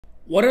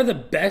What are the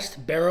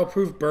best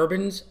barrel-proof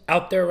bourbons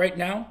out there right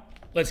now?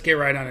 Let's get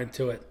right on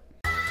into it.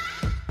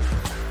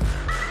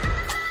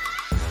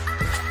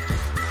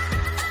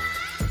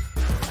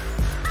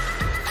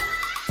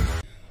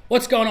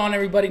 What's going on,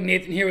 everybody?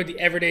 Nathan here with the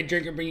Everyday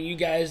Drinker, bringing you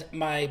guys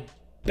my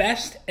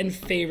best and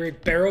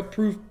favorite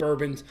barrel-proof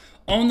bourbons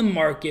on the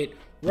market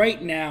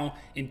right now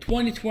in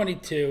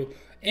 2022.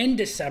 In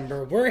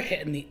December, we're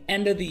hitting the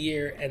end of the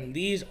year, and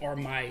these are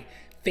my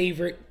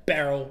favorite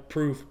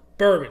barrel-proof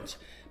bourbons.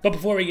 But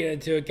before we get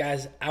into it,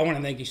 guys, I want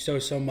to thank you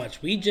so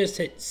much. We just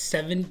hit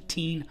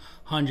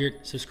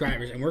 1,700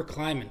 subscribers, and we're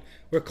climbing.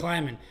 We're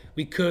climbing.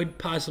 We could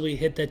possibly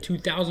hit that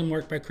 2,000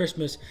 mark by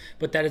Christmas,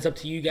 but that is up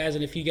to you guys.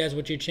 And if you guys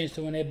want your chance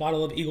to win a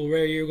bottle of Eagle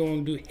Rare, you're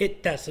going to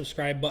hit that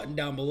subscribe button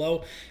down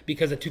below,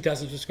 because at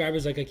 2,000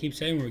 subscribers, like I keep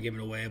saying, we're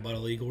giving away a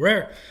bottle of Eagle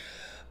Rare.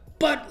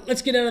 But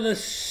let's get out of the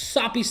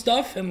soppy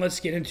stuff, and let's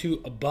get into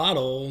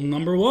bottle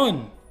number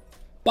one.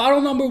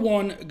 Bottle number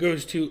one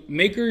goes to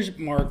Maker's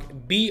Mark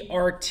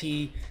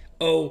BRT02.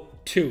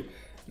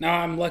 Now,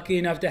 I'm lucky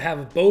enough to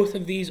have both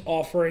of these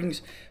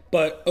offerings,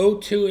 but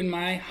 02, in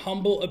my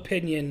humble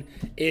opinion,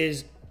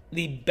 is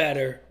the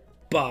better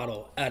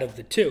bottle out of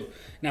the two.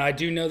 Now, I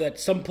do know that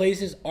some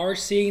places are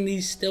seeing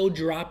these still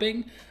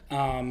dropping.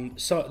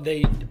 So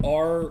they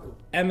are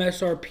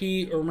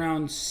MSRP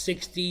around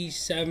 $60,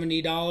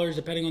 $70,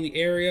 depending on the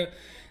area.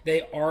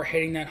 They are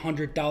hitting that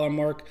 $100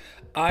 mark.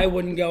 I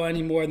wouldn't go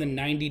any more than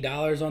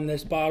 $90 on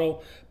this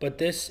bottle, but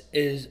this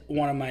is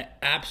one of my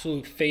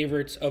absolute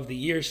favorites of the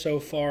year so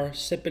far.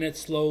 Sipping it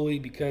slowly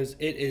because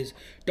it is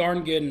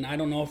darn good, and I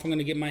don't know if I'm going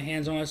to get my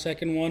hands on a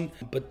second one,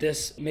 but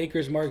this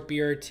Maker's Mark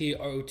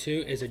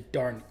BRT02 is a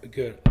darn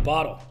good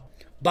bottle.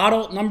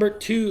 Bottle number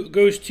two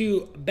goes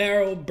to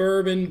Barrell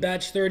Bourbon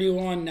Batch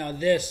 31. Now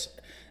this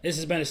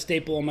has been a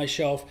staple on my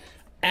shelf.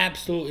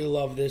 Absolutely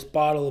love this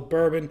bottle of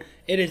bourbon.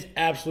 It is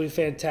absolutely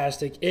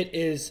fantastic. It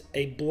is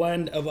a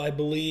blend of, I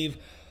believe,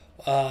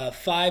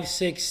 5,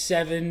 6,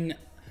 7,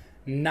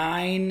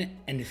 9,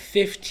 and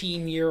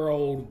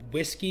 15-year-old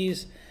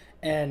whiskeys.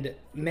 And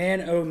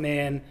man, oh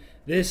man,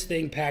 this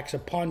thing packs a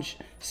punch,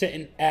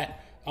 sitting at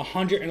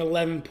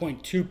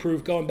 111.2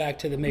 proof. Going back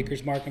to the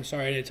Maker's Mark, I'm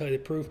sorry I didn't tell you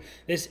the proof.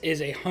 This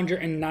is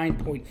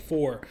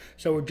 109.4.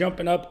 So we're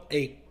jumping up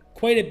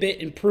quite a bit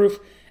in proof,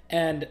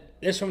 and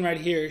this one right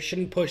here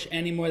shouldn't push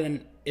any more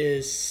than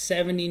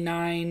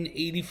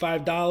 $79,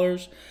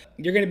 $85.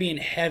 You're going to be in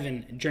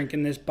heaven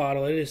drinking this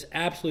bottle. It is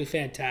absolutely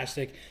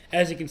fantastic.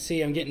 As you can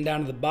see, I'm getting down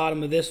to the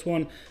bottom of this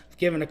one. I've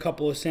given a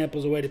couple of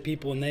samples away to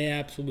people, and they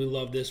absolutely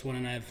love this one.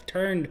 And I've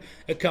turned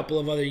a couple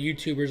of other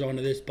YouTubers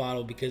onto this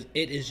bottle because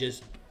it is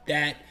just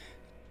that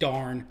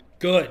darn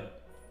good.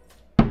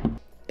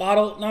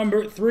 Bottle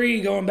number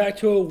three, going back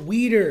to a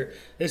weeder.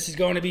 This is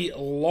going to be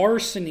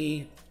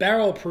Larceny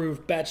Barrel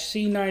Proof Batch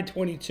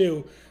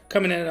C922,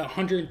 coming in at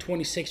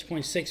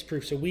 126.6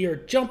 proof. So we are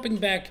jumping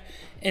back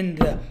in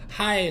the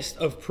highest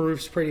of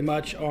proofs pretty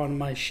much on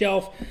my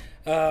shelf.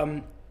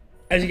 As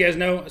you guys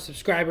know, a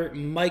subscriber,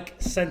 Mike,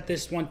 sent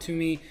this one to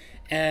me,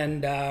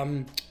 and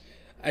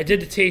I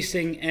did the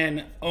tasting,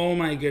 and oh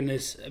my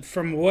goodness,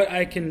 from what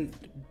I can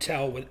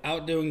tell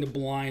without doing the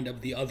blind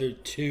of the other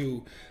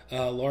two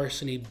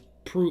Larceny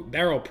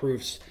barrel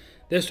proofs,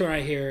 this one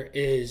right here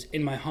is,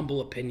 in my humble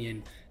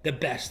opinion, the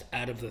best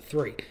out of the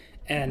three.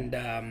 And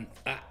I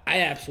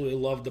absolutely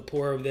love the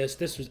pour of this.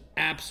 This was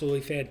absolutely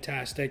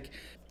fantastic.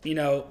 You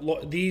know,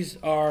 these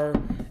are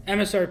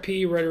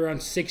MSRP right around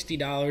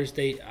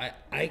 $60.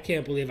 I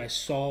can't believe I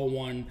saw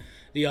one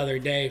the other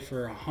day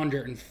for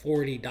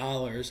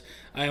 $140.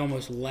 I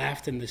almost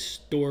laughed in the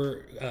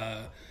store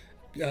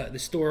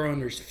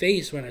owner's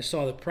face when I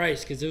saw the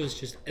price, because it was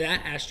just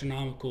that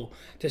astronomical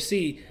to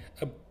see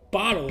a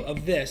bottle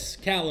of this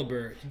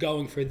caliber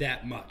going for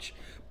that much.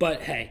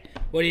 But hey,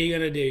 what are you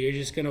gonna do?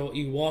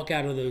 You walk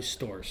out of those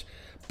stores.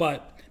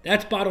 But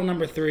that's bottle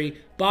number three.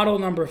 Bottle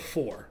number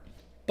four.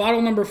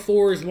 Bottle number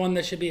four is one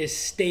that should be a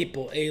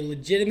staple, a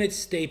legitimate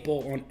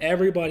staple on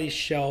everybody's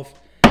shelf.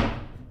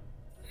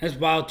 That's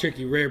Wild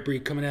Turkey Rare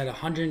Breed, coming at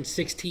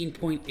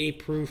 116.8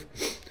 proof.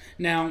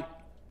 Now,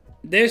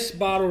 this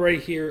bottle right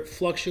here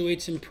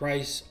fluctuates in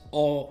price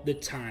all the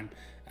time.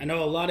 I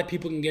know a lot of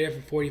people can get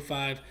it for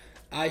 $45.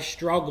 I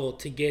struggle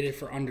to get it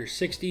for under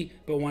 $60,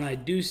 but when I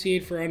do see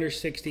it for under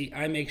 $60,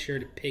 I make sure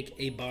to pick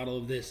a bottle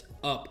of this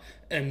up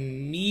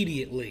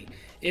immediately.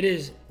 It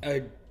is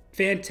a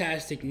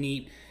fantastic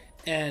neat,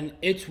 and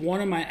it's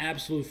one of my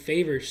absolute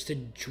favorites to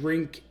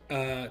drink,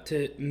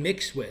 to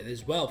mix with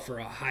as well for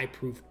a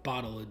high-proof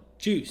bottle of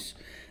juice.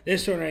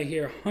 This one right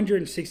here,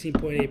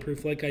 116.8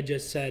 proof, like I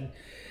just said.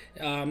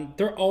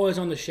 They're always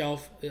on the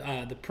shelf.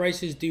 The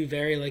prices do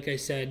vary, like I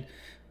said,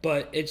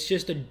 but it's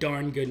just a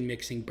darn good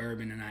mixing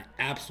bourbon, and I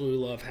absolutely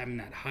love having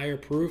that higher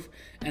proof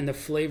and the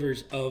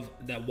flavors of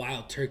that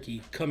wild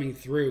turkey coming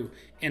through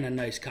in a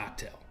nice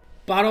cocktail.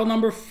 Bottle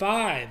number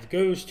five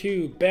goes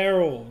to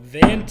Barrell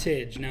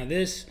Vantage. Now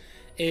this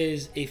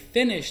is a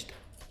finished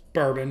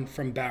bourbon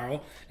from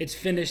Barrell. It's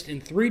finished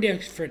in 3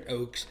 different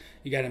oaks.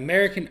 You got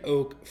American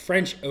oak,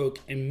 French oak,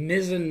 and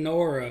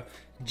Mizunara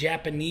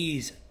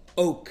Japanese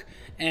oak.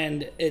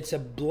 and it's a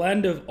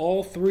blend of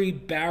all three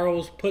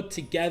barrels put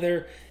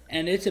together,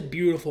 and it's a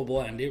beautiful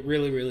blend. It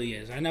really, really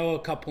is. I know a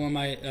couple of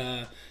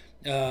my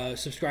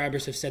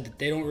subscribers have said that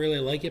they don't really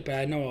like it, but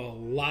I know a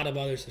lot of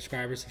other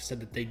subscribers have said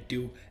that they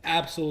do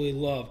absolutely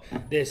love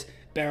this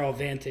Barrell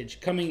Vantage.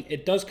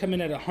 It does come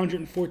in at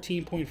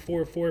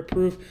 114.44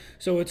 proof,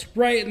 so it's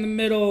right in the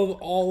middle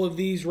of all of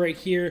these right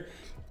here,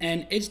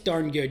 and it's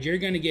darn good. You're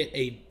going to get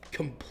a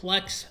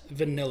complex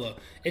vanilla.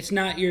 It's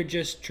not your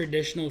just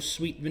traditional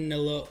sweet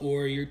vanilla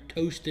or your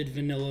toasted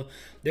vanilla.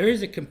 There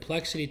is a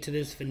complexity to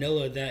this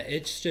vanilla that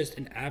it's just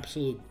an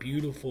absolute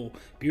beautiful,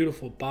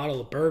 beautiful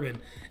bottle of bourbon.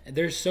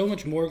 There's so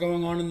much more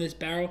going on in this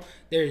barrel.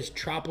 There's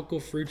tropical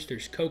fruits,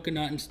 there's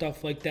coconut and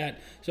stuff like that.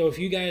 So if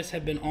you guys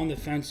have been on the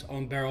fence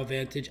on Barrell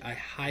Vantage, I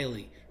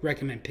highly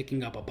recommend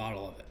picking up a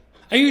bottle of it.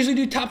 I usually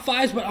do top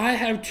fives, but I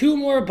have two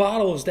more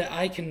bottles that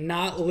I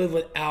cannot live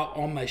without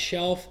on my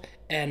shelf,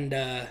 and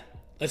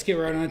let's get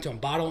right on into them.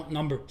 Bottle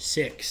number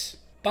 6.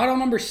 Bottle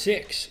number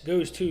 6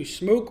 goes to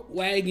Smoke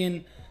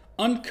Wagon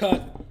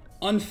Uncut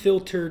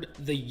Unfiltered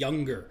the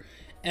Younger.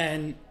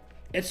 And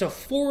it's a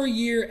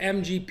 4-year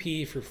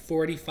MGP for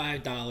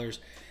 $45.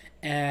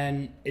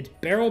 And it's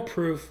barrel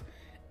proof,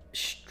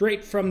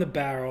 straight from the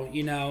barrel,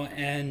 you know.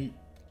 And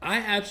I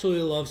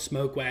absolutely love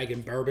Smoke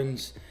Wagon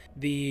bourbons.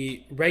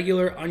 The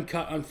regular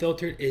Uncut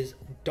Unfiltered is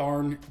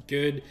darn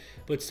good,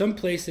 but some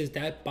places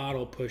that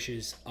bottle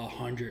pushes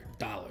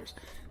 $100.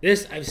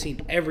 This I've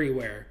seen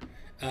everywhere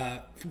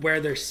where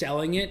they're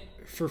selling it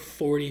for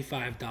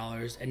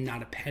 $45 and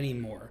not a penny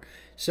more.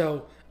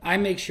 So I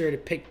make sure to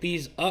pick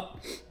these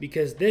up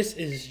because this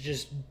is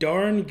just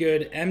darn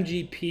good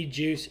MGP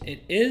juice.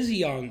 It is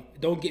young,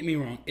 don't get me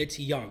wrong, it's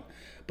young.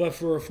 But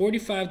for a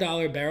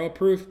 $45 barrel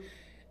proof,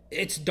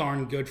 it's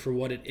darn good for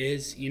what it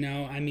is, you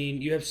know. I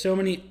mean, you have so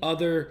many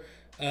other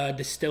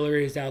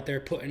distilleries out there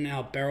putting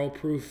out barrel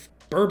proof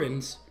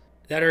bourbons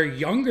that are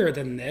younger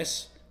than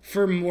this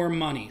for more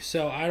money.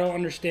 So I don't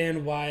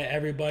understand why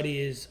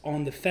everybody is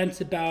on the fence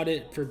about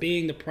it for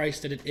being the price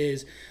that it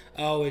is.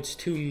 Oh, it's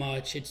too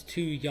much, it's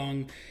too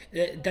young.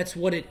 That's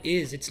what it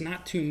is. It's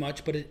not too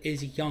much, but it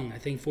is young. I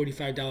think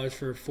 $45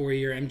 for a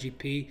 4-year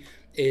MGP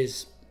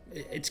is,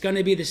 it's going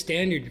to be the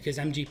standard because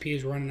MGP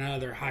is running out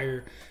of their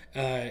higher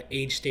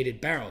age stated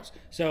barrels.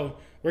 So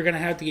we're going to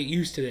have to get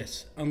used to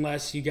this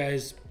unless you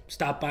guys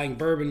stop buying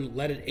bourbon,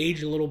 let it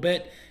age a little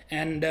bit,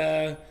 and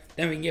then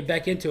we can get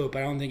back into it. But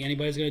I don't think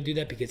anybody's going to do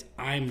that because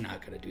I'm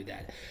not going to do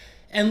that.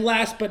 And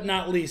last but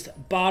not least,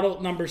 bottle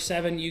number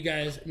 7. You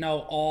guys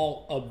know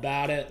all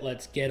about it.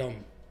 Let's get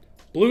them.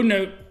 Blue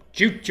Note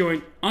Juke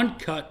Joint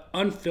Uncut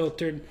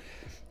Unfiltered.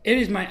 It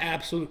is my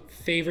absolute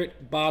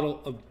favorite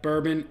bottle of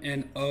bourbon,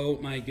 and oh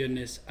my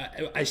goodness,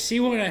 I see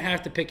when I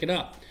have to pick it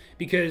up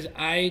because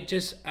I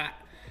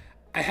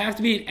have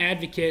to be an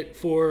advocate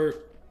for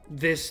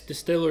this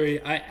distillery.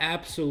 I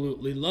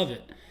absolutely love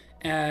it,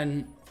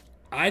 and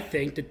I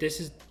think that this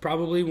is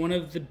probably one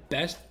of the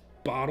best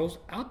bottles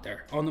out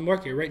there on the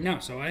market right now.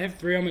 So I have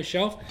 3 on my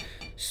shelf,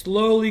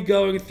 slowly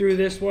going through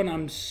this one.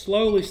 I'm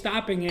slowly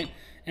stopping it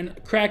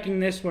and cracking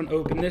this one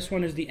open. This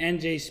one is the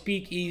NJ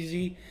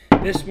Speakeasy.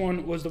 This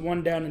one was the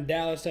one down in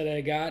Dallas that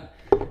I got.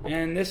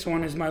 And this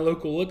one is my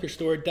local liquor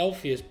store,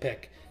 Delphia's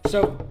pick.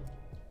 So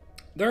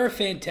they're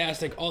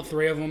fantastic, all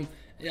 3 of them.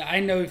 I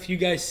know if you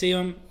guys see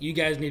them, you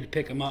guys need to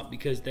pick them up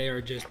because they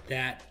are just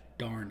that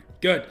darn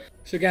good.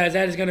 So guys,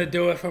 that is going to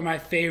do it for my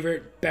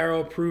favorite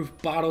barrel proof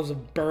bottles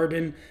of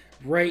bourbon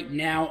right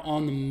now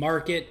on the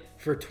market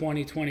for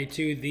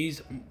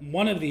 2022.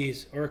 One of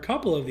these or a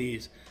couple of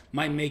these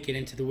might make it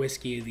into the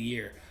whiskey of the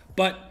year.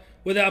 But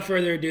without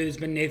further ado, this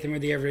has been Nathan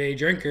with the Everyday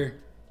Drinker.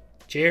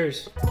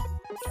 Cheers.